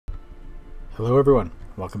Hello everyone,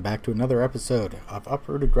 welcome back to another episode of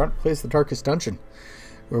Uprooted Grunt Plays the Darkest Dungeon,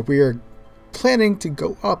 where we are planning to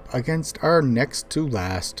go up against our next to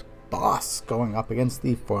last boss, going up against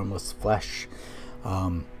the Formless Flesh.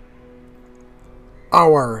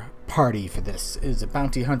 Our party for this is a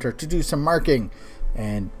bounty hunter to do some marking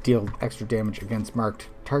and deal extra damage against marked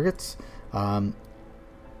targets.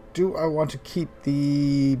 Do I want to keep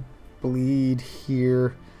the bleed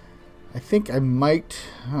here? I think I might.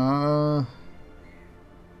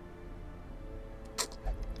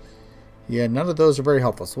 Yeah, none of those are very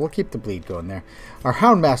helpful, so we'll keep the bleed going there. Our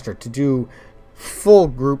Houndmaster to do full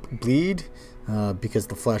group bleed, because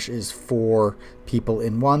the flesh is 4 people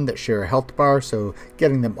in one that share a health bar, so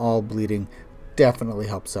getting them all bleeding definitely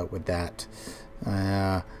helps out with that.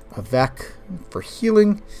 Eveque for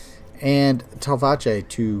healing, and Talvace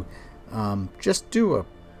to just do a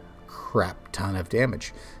crap ton of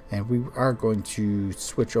damage. And we are going to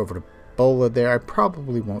switch over to Bola there. I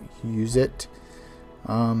probably won't use it.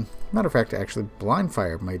 Matter of fact, actually, Blind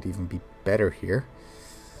Fire might even be better here.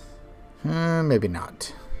 Maybe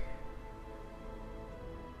not.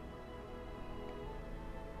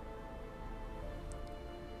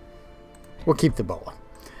 We'll keep the Bola.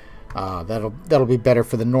 That'll be better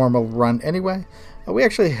for the normal run anyway. We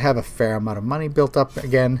actually have a fair amount of money built up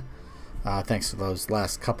again, thanks to those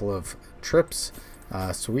last couple of trips.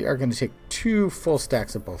 So we are going to take 2 full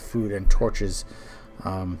stacks of both food and torches.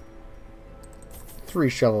 3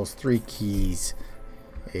 shovels, 3 keys,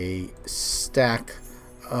 a stack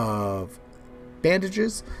of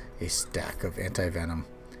bandages, a stack of anti-venom,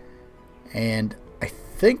 and I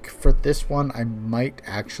think for this one I might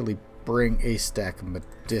actually bring a stack of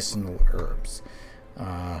medicinal herbs.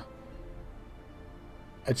 I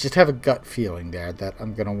just have a gut feeling there that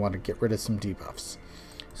I'm going to want to get rid of some debuffs.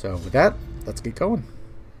 So with that, let's get going.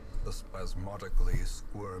 The spasmodically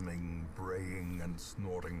squirming, braying, and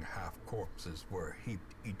snorting half-corpses were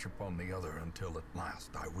heaped each upon the other until at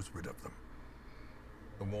last I was rid of them.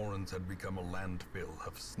 The warrens had become a landfill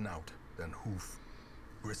of snout and hoof,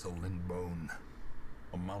 gristle and bone,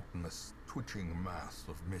 a mountainous, twitching mass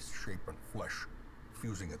of misshapen flesh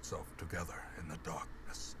fusing itself together in the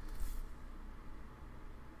darkness.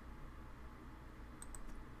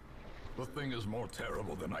 The thing is more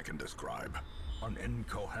terrible than I can describe. An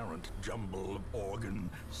incoherent jumble of organ,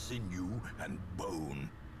 sinew, and bone.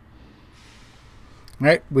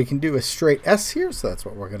 Alright, we can do a straight S here, so that's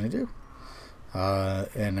what we're going to do.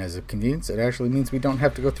 And as a convenience, it actually means we don't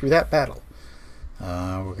have to go through that battle.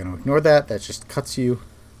 We're going to ignore that. That just cuts you.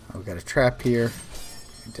 We've got a trap here.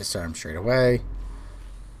 Disarm straight away.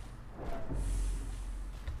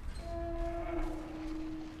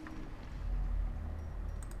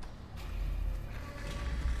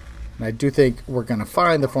 And I do think we're going to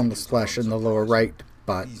find the Formless Flesh in the lower right,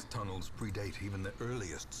 but these tunnels predate even the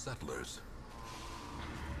earliest settlers.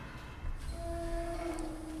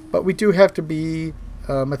 But we do have to be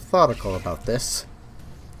methodical about this.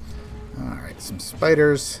 Alright, some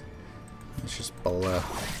spiders. Let's just Bola.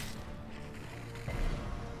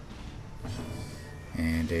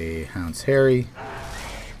 And a Hound's Harry.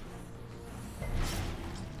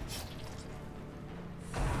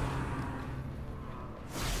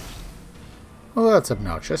 Well, that's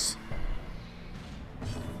obnoxious.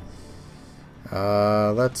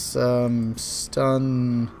 Let's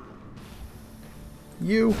stun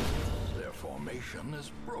you. Their formation is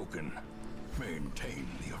broken. Maintain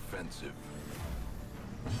the offensive.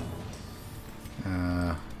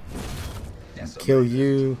 Kill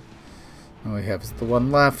you. And we have the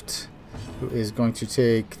one left, who is going to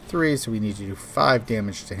take 3, so we need to do 5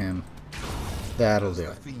 damage to him. That'll do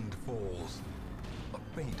it. The fiend falls, a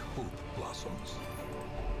faint hope blossoms.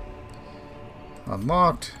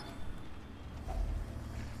 Unlocked.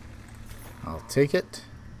 I'll take it.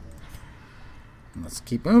 And let's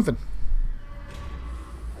keep moving.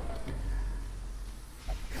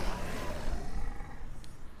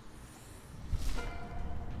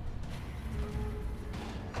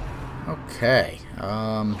 Okay.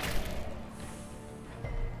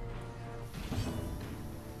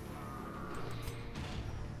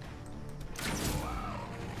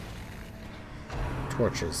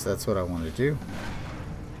 Torches, that's what I want to do.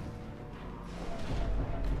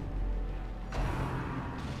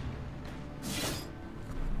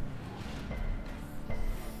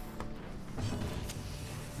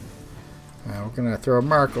 Now we're going to throw a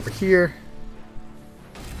mark over here.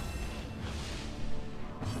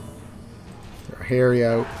 Throw Harry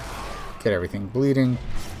out. Get everything bleeding.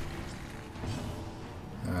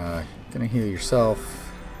 Gonna heal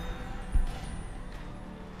yourself.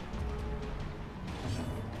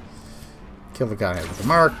 Kill the guy with the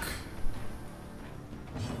mark.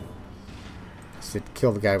 to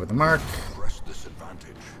kill the guy with the mark. Press this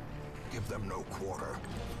advantage. Give them no quarter.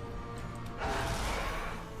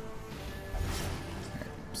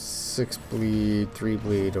 6 bleed, 3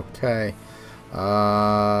 bleed, okay.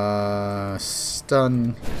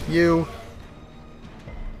 Stun you.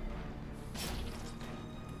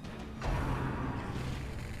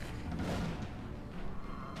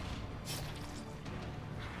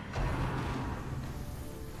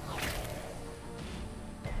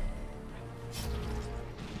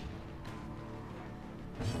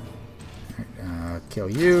 Kill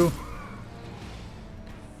you.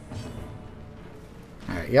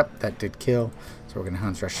 Alright, yep, that did kill. So we're going to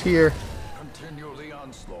Hound's Rush here. Continue the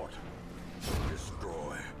onslaught.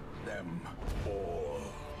 Destroy them all.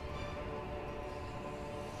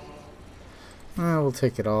 We'll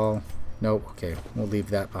take it all. Nope, okay, we'll leave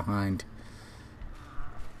that behind.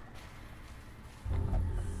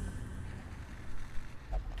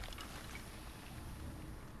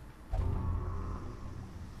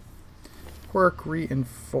 Quirk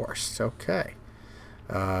reinforced. Okay.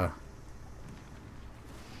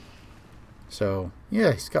 So,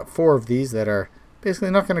 yeah, he's got 4 of these that are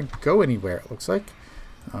basically not going to go anywhere, it looks like.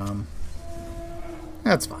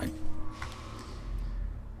 That's fine.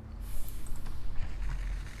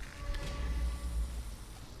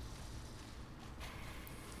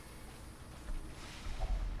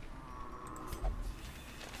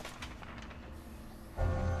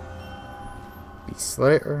 Beast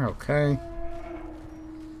Slayer, okay.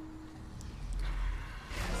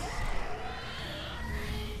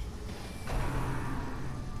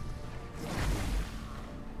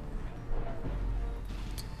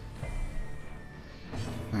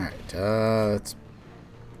 Let's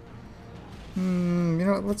you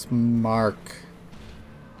know what, let's mark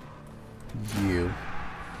you.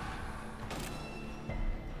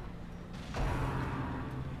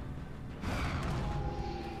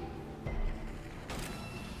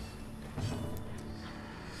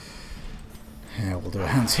 Yeah, we'll do a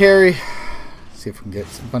Hound's Harry. See if we can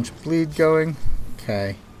get a bunch of bleed going.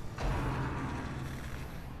 Okay.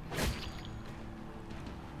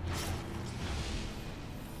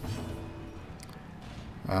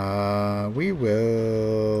 We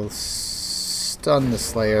will stun the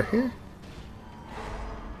Slayer here.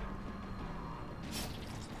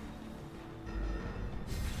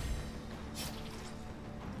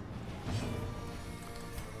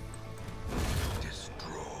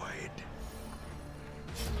 Destroyed.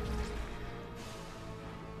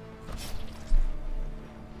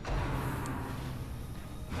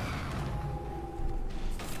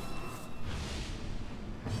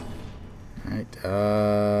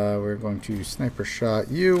 Alright, we're going to sniper shot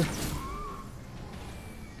you.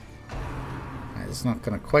 Alright, it's not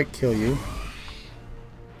going to quite kill you.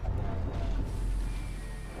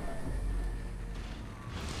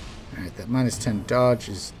 Alright, that minus 10 dodge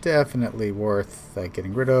is definitely worth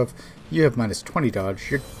getting rid of. You have minus 20 dodge.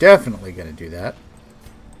 You're definitely going to do that.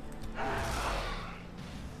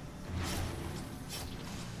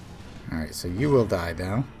 Alright, so you will die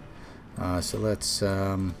now. So let's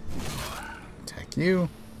attack you.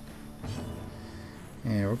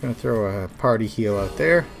 And we're going to throw a party heal out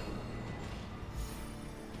there.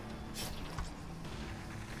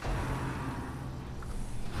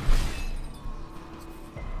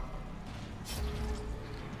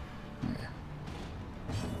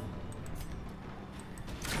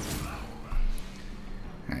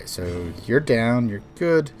 Alright, so you're down, you're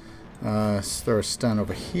good. Let's throw a stun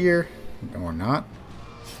over here. Or not.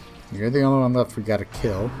 You're the only one left we gotta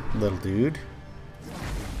kill, little dude.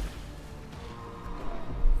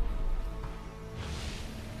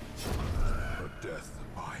 A death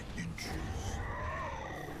by inches.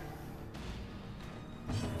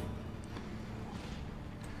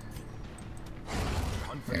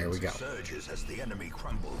 There we go. Surges as the enemy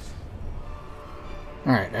crumbles.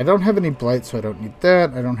 Alright, I don't have any blight, so I don't need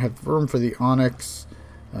that. I don't have room for the onyx.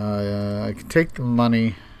 I can take the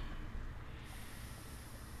money.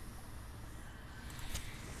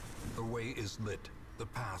 The way is lit. The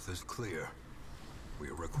path is clear. We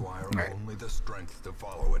require Right. only the strength to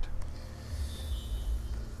follow it.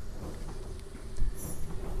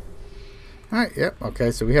 Alright, yep,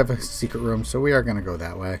 okay, so we have a secret room, so we are going to go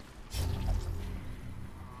that way.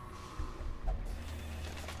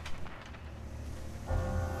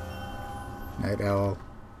 Night Owl.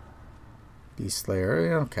 Beast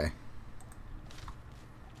Slayer, okay.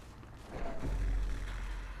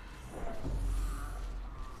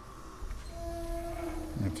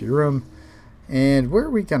 Empty room. And where are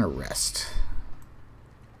we going to rest?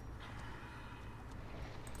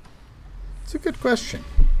 It's a good question.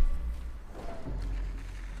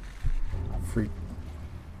 free.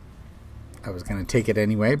 I was going to take it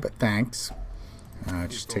anyway, but thanks.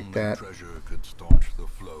 Just take that. Treasure could staunch the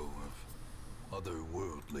flow of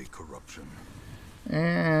otherworldly corruption.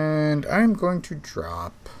 And I'm going to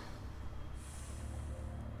drop.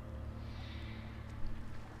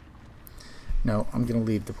 No, I'm going to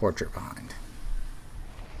leave the portrait behind.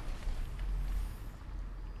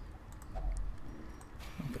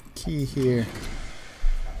 Put the key here.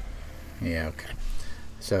 Yeah, okay.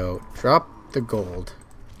 So drop the gold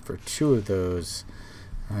for 2 of those.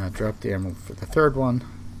 Drop the emerald for the 3rd one.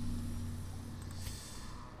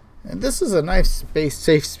 And this is a nice space,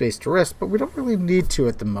 safe space to rest, but we don't really need to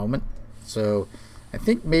at the moment. So I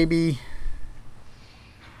think maybe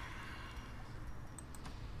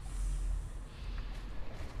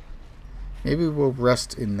we'll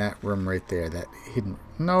rest in that room right there, that hidden.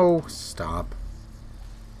 No, stop.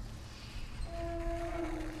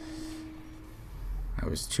 I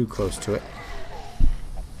was too close to it.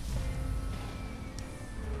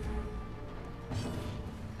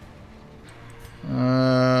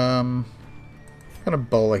 Got a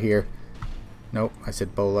bola here. Nope, I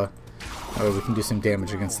said bola. Oh, we can do some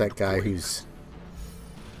damage against that guy who's.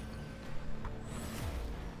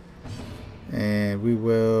 And we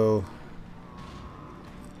will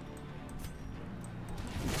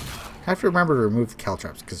have to remember to remove the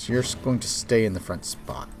caltrops because you're going to stay in the front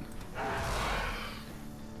spot.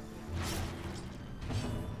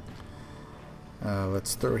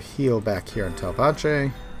 Let's throw a heal back here on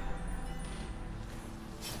Talvace.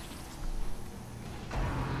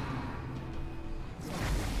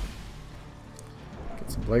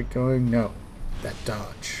 Get some light going. No, that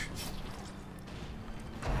dodge.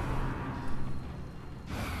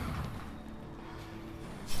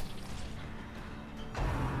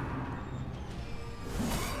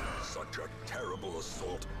 Such a terrible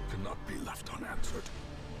assault cannot be left unanswered.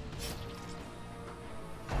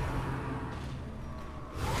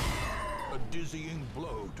 A dizzying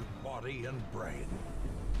blow to body and brain.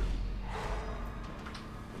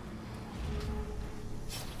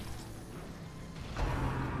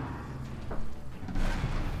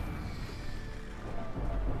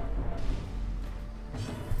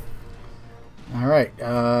 Alright,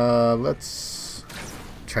 let's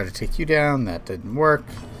try to take you down. That didn't work.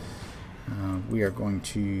 We are going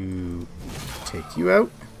to take you out.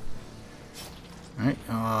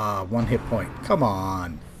 Alright, 1 hit point. Come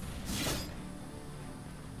on.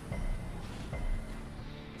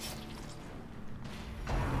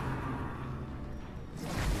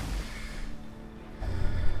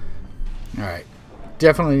 Alright,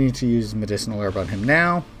 definitely need to use medicinal herb on him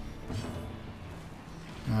now.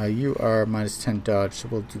 You are minus 10 dodge, so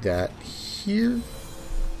we'll do that here.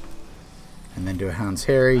 And then do a Hound's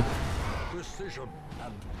Harry. Precision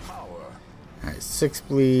and power. Alright, 6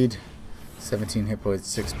 bleed, 17 hit points,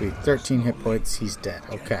 6 bleed, 13 hit points. He's dead.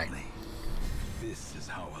 Okay. This is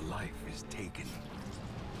how a life is taken.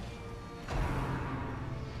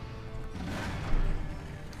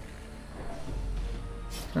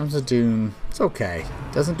 Comes a Doom. It's okay.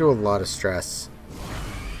 Doesn't do a lot of stress.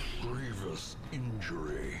 Grievous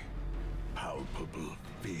injury. Palpable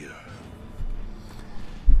fear.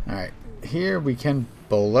 Alright. Here we can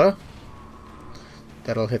bola.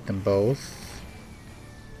 That'll hit them both.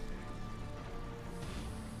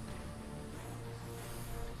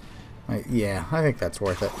 Yeah, I think that's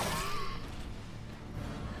worth it.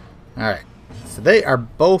 Alright. So they are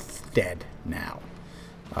both dead now.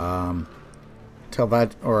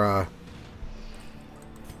 Talvace or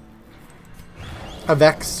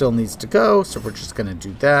Eveque still needs to go, so we're just going to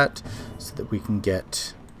do that so that we can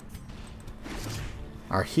get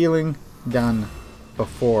our healing done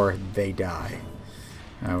before they die.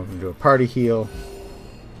 We're going to do a party heal.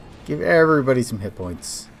 Give everybody some hit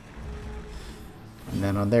points. And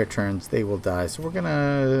then on their turns, they will die. So we're going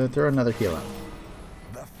to throw another heal out.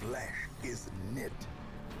 The flesh is knit.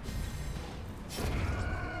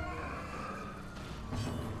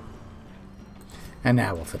 And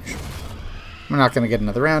now we'll finish. We're not going to get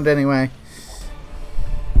another round anyway.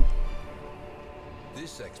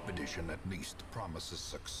 This expedition at least promises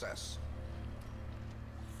success.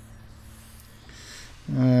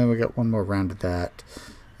 We got one more round of that.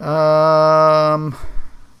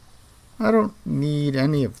 I don't need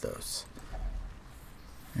any of those.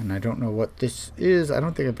 And I don't know what this is. I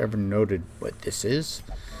don't think I've ever noted what this is.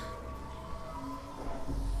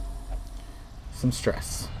 Some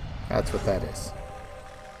stress. That's what that is.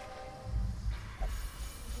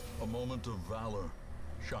 A moment of valor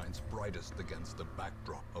shines brightest against the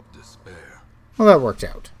backdrop of despair. Well, that worked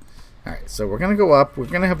out. Alright, so we're going to go up. We're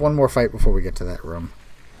going to have one more fight before we get to that room.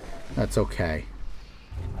 That's okay.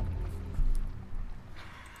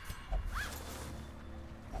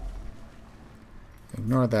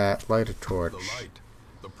 Ignore that. Light a torch. The light,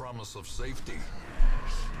 the promise of safety.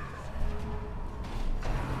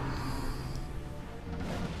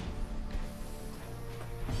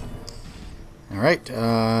 Alright,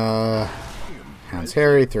 Hound's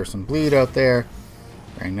Harry, throw some bleed out there.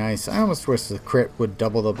 Very nice. I almost wish the crit would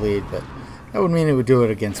double the bleed, but that would mean it would do it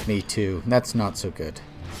against me too. That's not so good.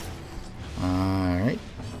 Alright.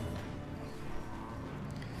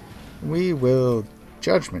 We will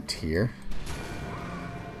Judgment here.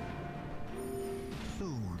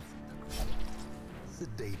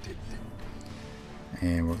 Sedated.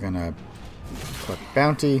 And we're gonna collect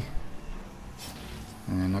bounty.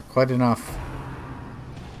 And not quite enough.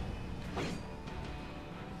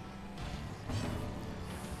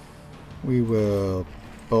 We will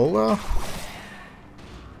Bola.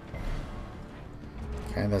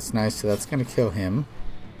 Okay, that's nice. So that's going to kill him.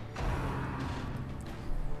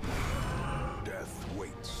 Death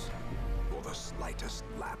waits for the slightest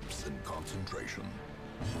lapse in concentration.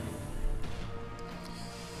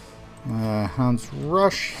 Hound's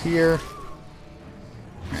Rush here.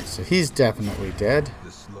 Alright, so he's definitely dead.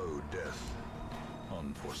 The slow death,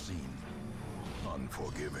 unforeseen,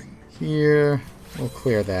 unforgiving. Here, we'll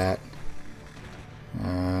clear that.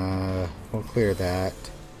 We'll clear that.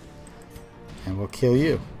 And we'll kill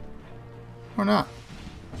you. Or not.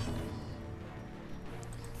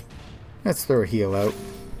 Let's throw a heal out.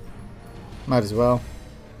 Might as well.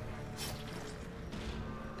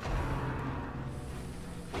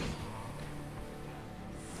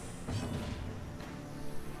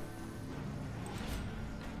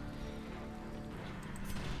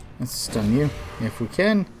 Let's stun you if we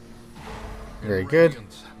can. Very good.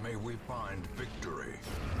 May we find victory.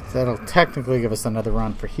 That'll technically give us another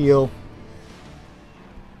round for heal.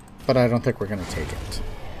 But I don't think we're going to take it.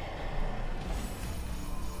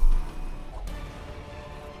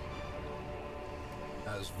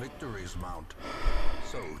 As victories mount,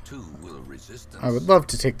 so too will resistance. I would love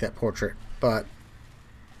to take that portrait, but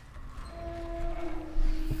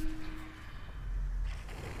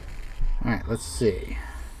alright, let's see.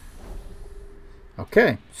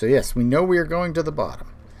 Okay, so yes, we know we are going to the bottom.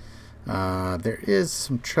 There is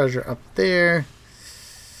some treasure up there.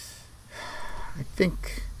 I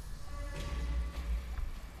think.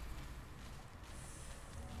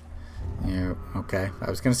 Yeah, okay.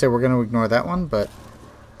 I was going to say we're going to ignore that one, but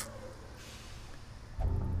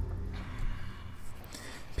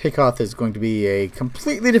Peccoth is going to be a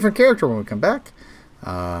completely different character when we come back.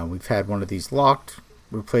 We've had one of these locked,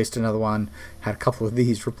 replaced another one, had a couple of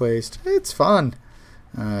these replaced. It's fun.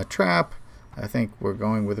 Trap. I think we're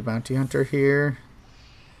going with a bounty hunter here.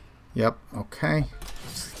 Yep, okay.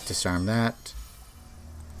 Let's disarm that.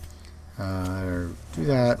 Do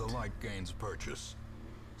that. The light gains purchase.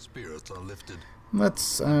 Spirits are lifted.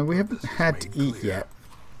 Let's, we haven't had to eat yet.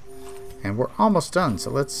 And we're almost done,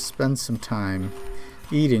 so let's spend some time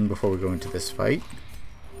eating before we go into this fight.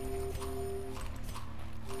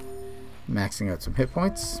 Maxing out some hit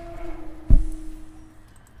points.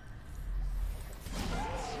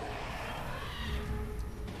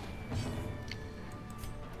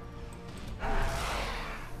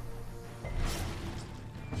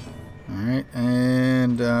 Alright,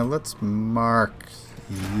 and let's mark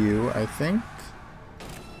you, I think.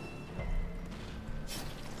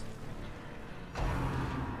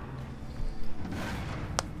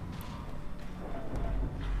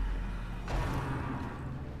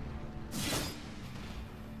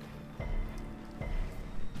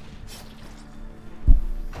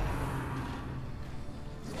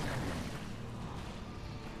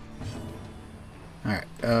 Alright,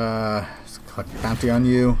 let's collect bounty on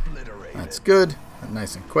you. That's good.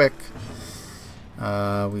 Nice and quick.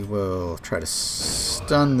 We will try to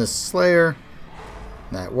stun the Slayer.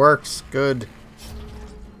 That works. Good.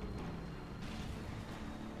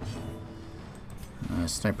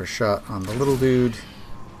 Sniper shot on the little dude.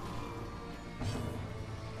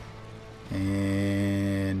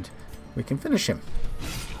 And we can finish him.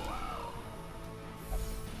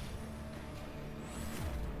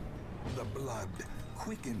 The blood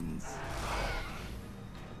quickens.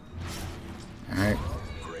 Alright.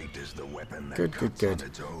 Great is the weapon that Good, good, cuts good. on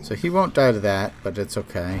its own. So he won't die to that, but it's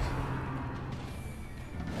okay.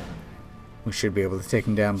 We should be able to take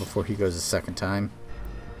him down before he goes a second time.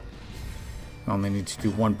 Only need to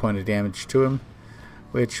do 1 point of damage to him,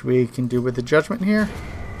 which we can do with the Judgment here.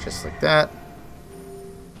 Just like that.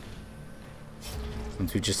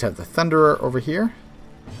 Since we just have the Thunderer over here.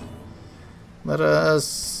 Let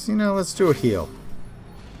us, let's do a heal.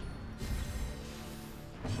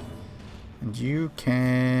 And you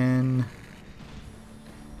can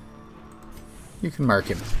mark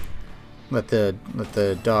him. Let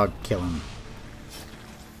the dog kill him.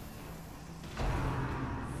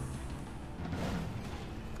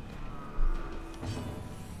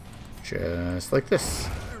 Just like this.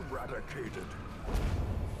 Eradicated.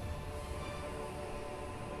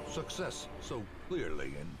 Success so clearly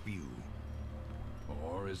in view.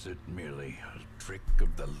 Or is it merely a trick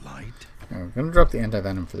of the light? Now we're going to drop the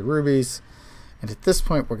anti-venom for the rubies. And at this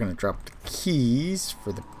point, we're going to drop the keys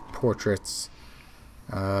for the portraits.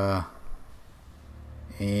 And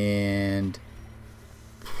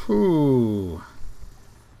the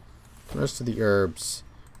rest of the herbs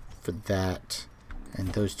for that.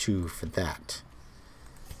 And those two for that.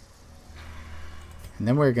 And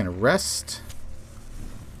then we're going to rest.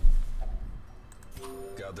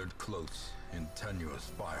 Gathered close in tenuous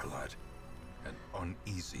firelight. An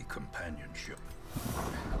uneasy companionship.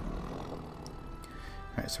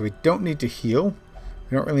 Alright, so we don't need to heal.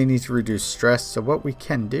 We don't really need to reduce stress. So what we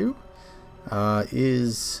can do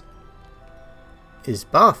is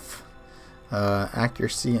buff.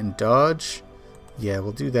 Accuracy and dodge. Yeah,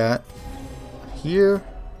 we'll do that. Here.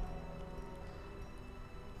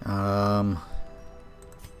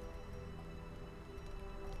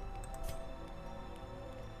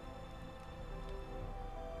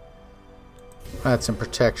 Add some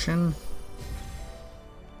protection.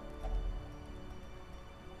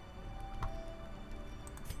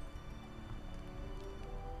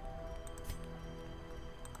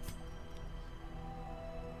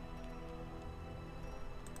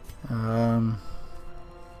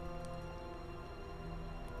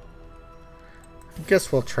 I guess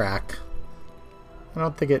we'll track. I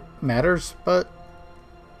don't think it matters, but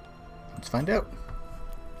let's find out.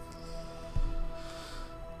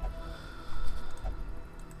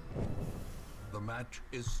 The match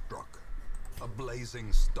is struck. A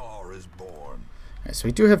blazing star is born. Alright, so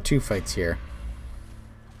we do have 2 fights here.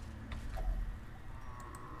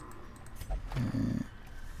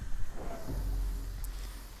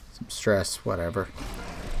 Some stress, whatever.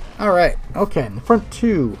 Alright, okay. And the front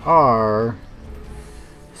 2 are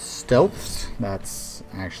stealths. That's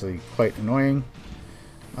actually quite annoying.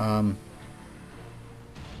 I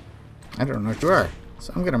don't know what you are.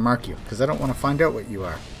 So I'm going to mark you because I don't want to find out what you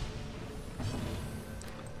are.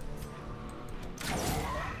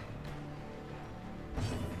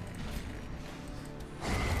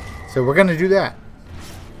 So we're going to do that.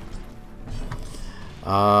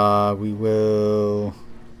 We will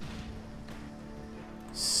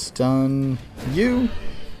stun you.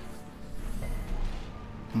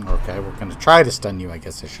 Okay, we're going to try to stun you, I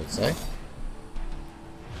guess I should say.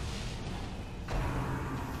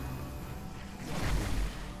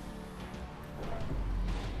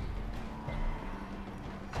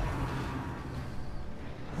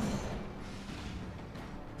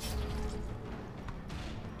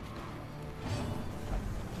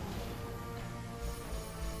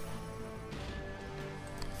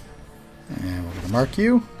 And we're going to mark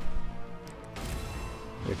you,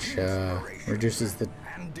 which reduces the...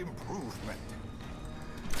 And improvement.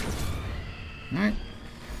 Alright.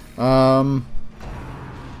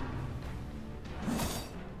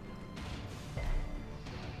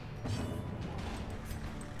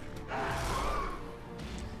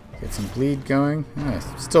 Get some bleed going. I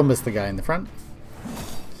still missed the guy in the front.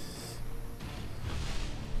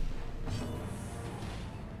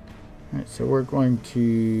 Alright, so we're going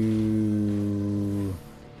to...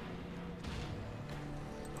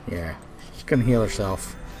 Yeah, she's going to heal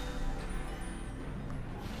herself.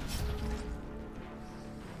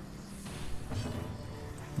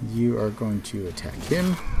 You are going to attack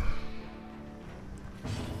him.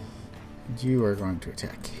 You are going to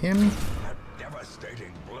attack him. A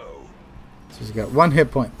devastating blow. So he's got 1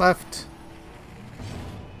 hit point left,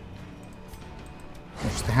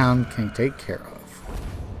 which the Hound can take care of.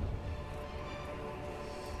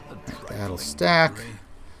 Right, that'll stack.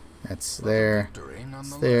 That's there.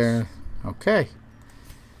 It's there. Okay.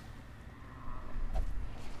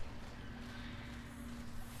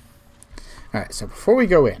 Alright, so before we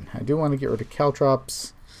go in, I do want to get rid of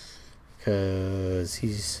Caltrops because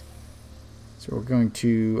he's... So we're going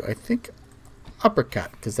to, I think,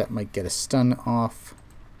 uppercut because that might get a stun off.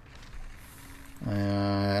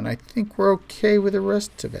 And I think we're okay with the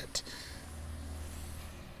rest of it.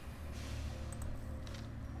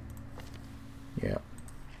 Yeah.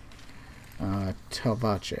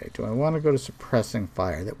 Talvace. Do I want to go to suppressing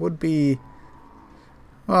fire? That would be...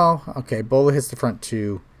 Well, okay. Bola hits the front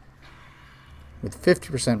 2. With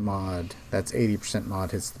 50% mod, that's 80%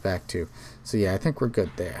 mod hits the back 2. So yeah, I think we're good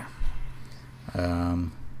there.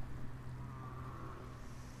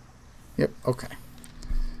 Yep, okay.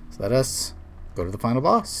 So let us go to the final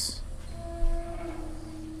boss.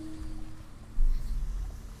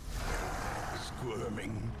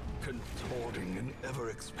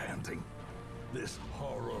 chanting. This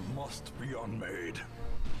horror must be unmade.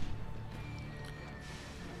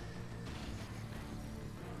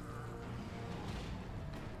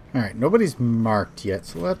 All right, nobody's marked yet,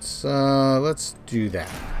 so let's do that.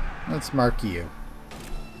 Let's mark you.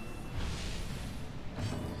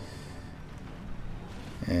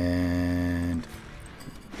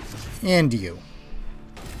 And you.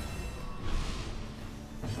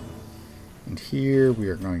 And here we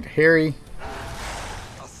are going to Harry.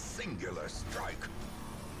 A singular strike.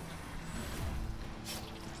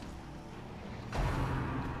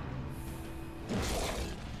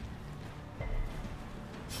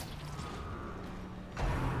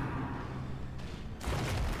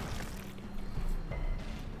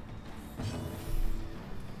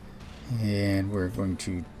 And we're going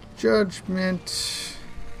to Judgment.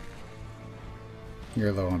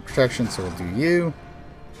 You're low on protection, so we'll do you.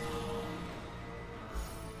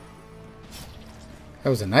 That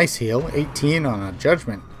was a nice heal. 18 on a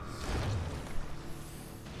Judgment.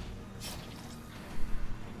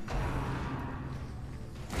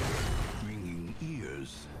 Ringing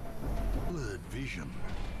ears, blurred vision.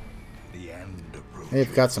 The end approaches.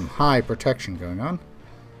 They've got some high protection going on.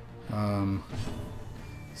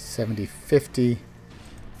 70, 50.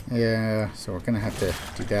 Yeah, so we're going to have to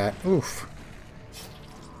do that. Oof.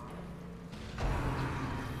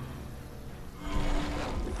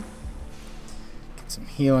 Get some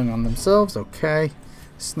healing on themselves. Okay.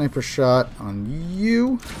 Sniper shot on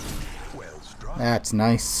you. Well struck. That's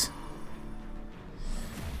nice.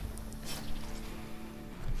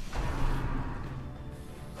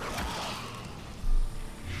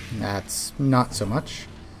 That's not so much.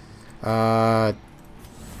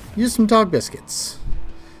 Use some dog biscuits.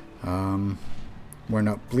 We're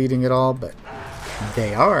not bleeding at all, but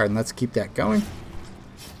they are, and let's keep that going.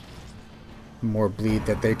 The more bleed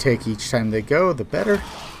that they take each time they go, the better.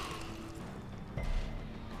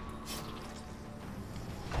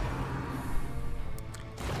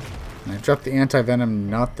 And I dropped the anti-venom,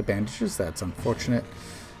 not the bandages. That's unfortunate.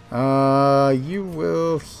 You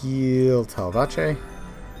will heal Talvace.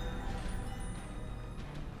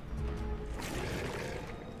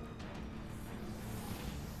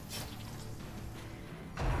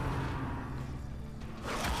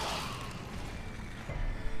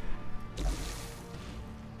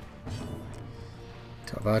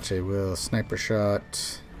 Talvace will sniper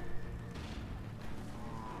shot.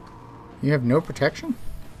 You have no protection?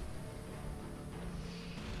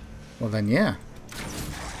 Well then, yeah.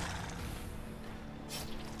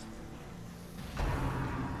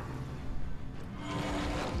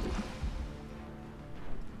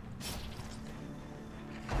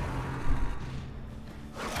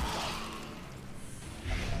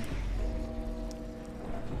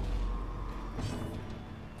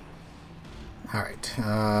 Alright,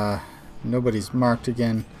 nobody's marked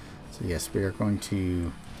again, so yes, we are going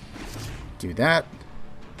to do that.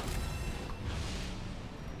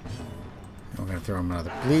 We're going to throw him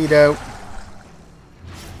another bleed out.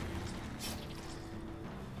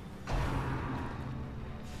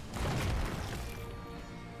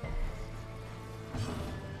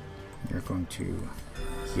 You're going to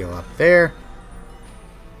heal up there.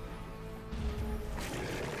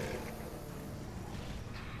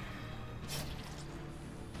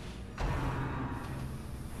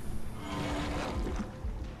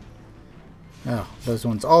 Oh, those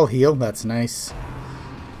ones all heal. That's nice.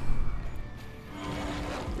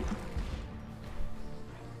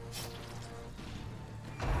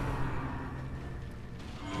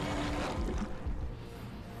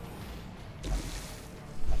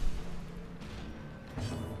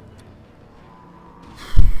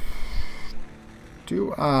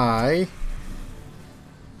 Do I...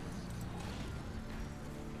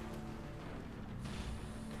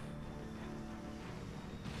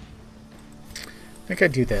 I think I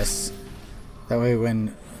do this. That way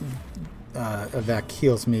when Eveque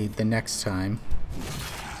heals me the next time.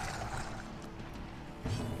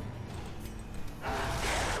 A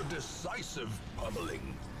decisive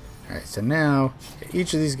pummeling. Alright, so now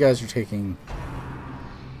each of these guys are taking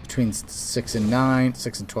between 6 and 9,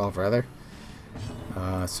 6 and 12 rather.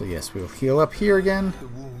 So yes, we'll heal up here again. The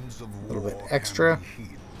wounds of A little bit war extra. can be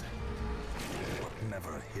healed, but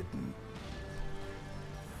never hidden.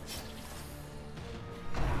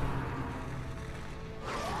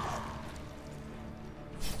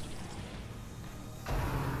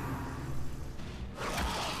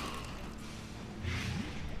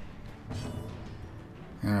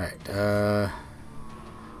 Alright,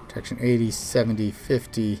 protection 80, 70,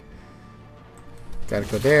 50. Gotta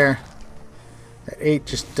go there. That 8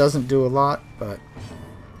 just doesn't do a lot, but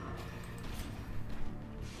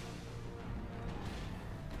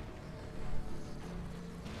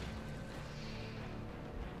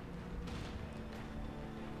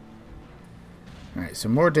Alright, so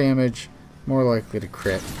more damage, more likely to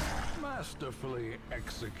crit. Masterfully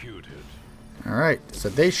executed. Alright, so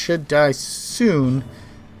they should die soon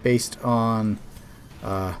based on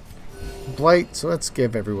Blight. So let's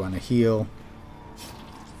give everyone a heal.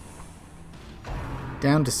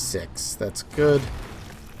 Down to 6. That's good.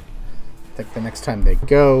 I think the next time they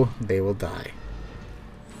go, they will die.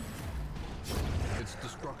 Its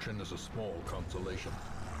destruction is a small consolation,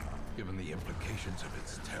 given the implications of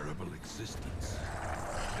its terrible existence.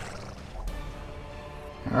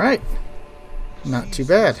 Alright. Not too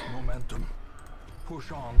bad. Momentum.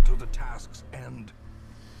 Push on to the task's end.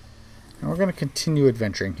 And we're going to continue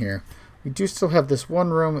adventuring here. We do still have this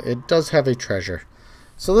one room. It does have a treasure.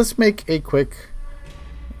 So let's make a quick...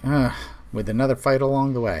 with another fight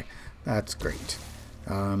along the way. That's great.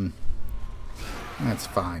 That's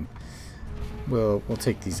fine. We'll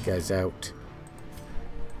take these guys out.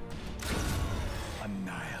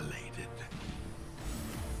 Annihilated.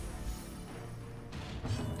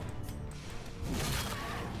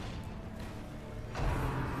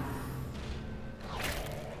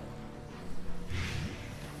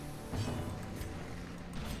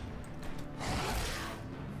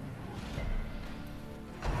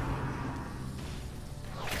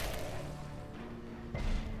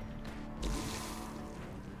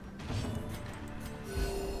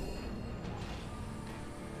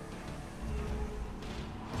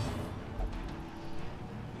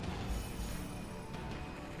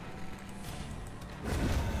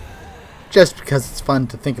 Just because it's fun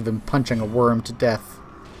to think of him punching a worm to death.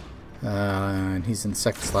 And he's in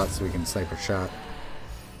second slot, so we can sniper shot.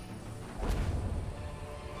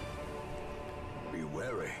 Be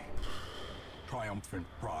wary. Triumphant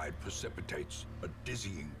pride precipitates a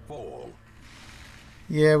dizzying fall.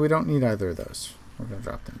 Yeah, we don't need either of those. We're going to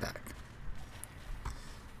drop them back.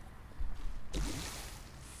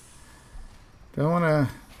 Do I want to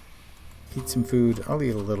eat some food? I'll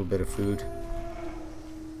eat a little bit of food.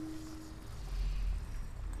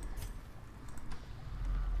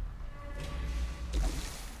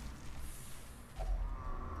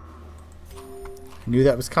 I knew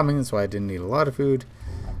that was coming, that's why I didn't eat a lot of food.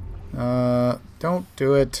 Don't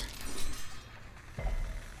do it.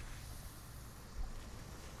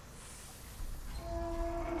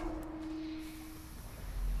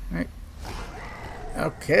 Alright.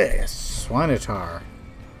 Okay, Swinitar.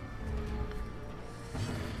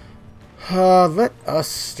 Let us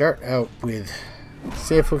start out with...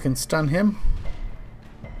 see if we can stun him.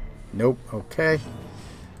 Nope, okay.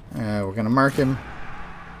 We're gonna mark him.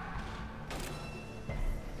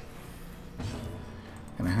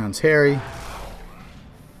 Gonna Hound's Harry.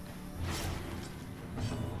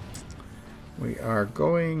 We are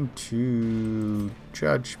going to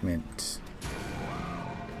Judgment.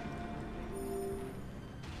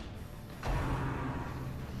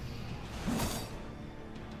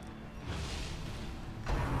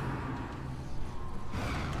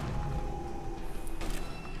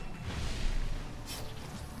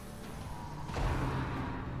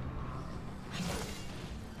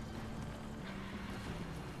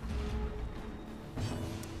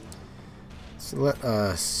 So let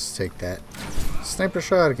us take that sniper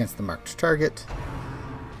shot against the marked target.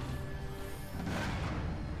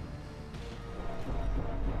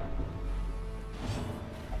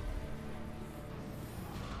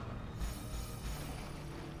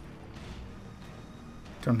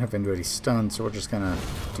 Don't have anybody stunned, so we're just gonna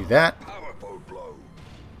do that. Powerful blow.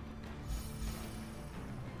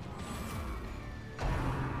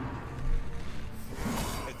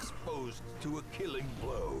 Exposed to a killing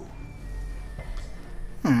blow.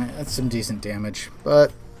 Alright, that's some decent damage,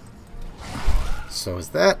 but so is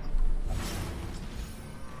that.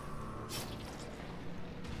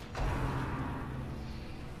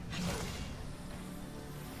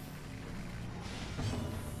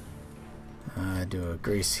 Do a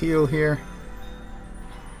grace heal here.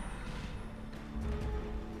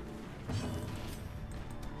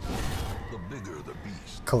 The bigger the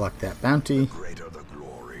beast, Collect that bounty. the greater the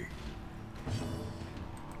glory.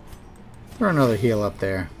 Throw another heal up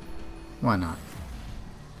there. Why not?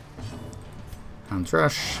 Hound's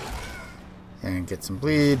Rush. And get some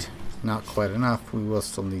bleed. Not quite enough. We will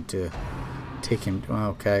still need to take him.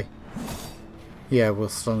 Okay. Yeah, we'll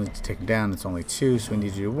still need to take him down. It's only 2, so we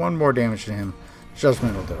need to do 1 more damage to him.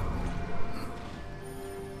 Judgment will do it.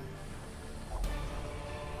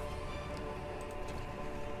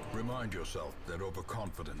 Remind yourself that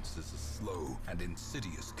overconfidence is a slow and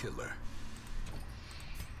insidious killer.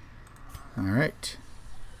 Alright.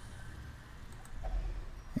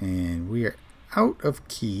 And we are out of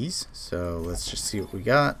keys, so let's just see what we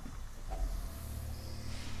got.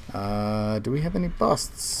 Do we have any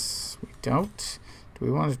busts? We don't. Do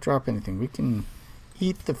we want to drop anything? We can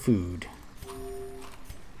eat the food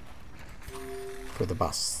for the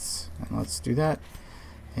busts. And let's do that.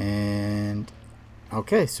 And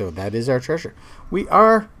okay, so that is our treasure. We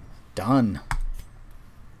are done.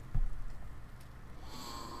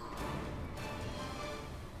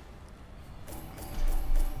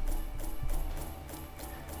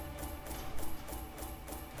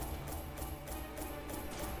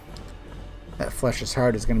 That flesh's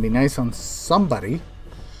heart is going to be nice on somebody.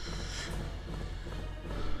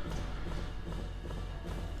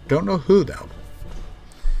 Don't know who, though.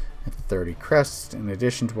 30 crests in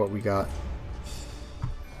addition to what we got.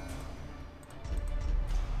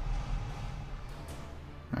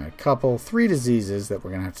 Alright, couple, 3 diseases that we're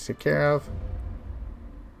going to have to take care of.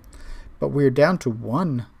 But we're down to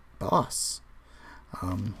 1 boss.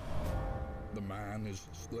 The man is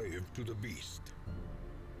slave to the beast,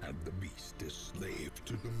 and the beast is slave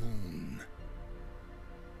to the moon.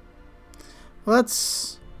 Well,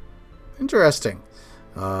 that's interesting.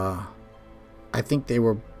 I think they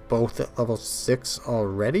were both at level 6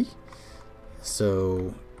 already,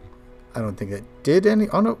 so I don't think that did any.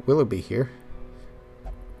 Oh no, Willoughby here.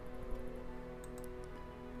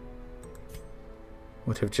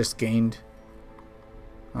 Would have just gained.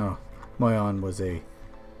 Oh, Moyon was a.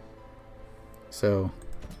 So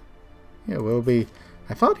yeah, Willoughby.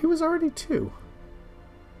 I thought he was already 2,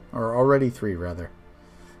 or already 3 rather.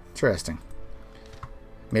 Interesting.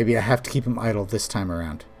 Maybe I have to keep him idle this time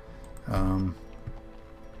around.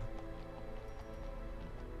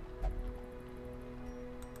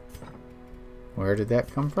 Where did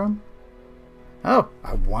that come from? Oh,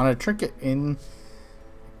 I want a trinket in...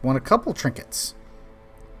 Want a couple trinkets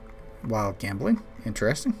while gambling.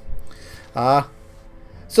 Interesting.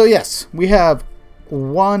 So yes, we have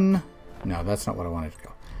 1... No, that's not what I wanted to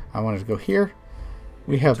go. I wanted to go here.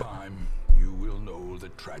 We have... Time you will know the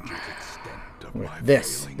tragic extent of my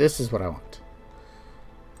this. failings. This is what I want.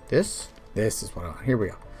 This is what I want. Here we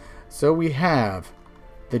go. So we have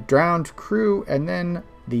the drowned crew and then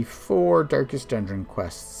the 4 Darkest Dungeon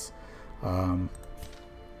quests. So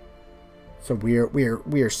we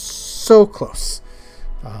are so close.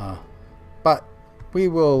 But we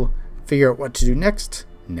will figure out what to do next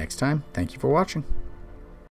time. Thank you for watching.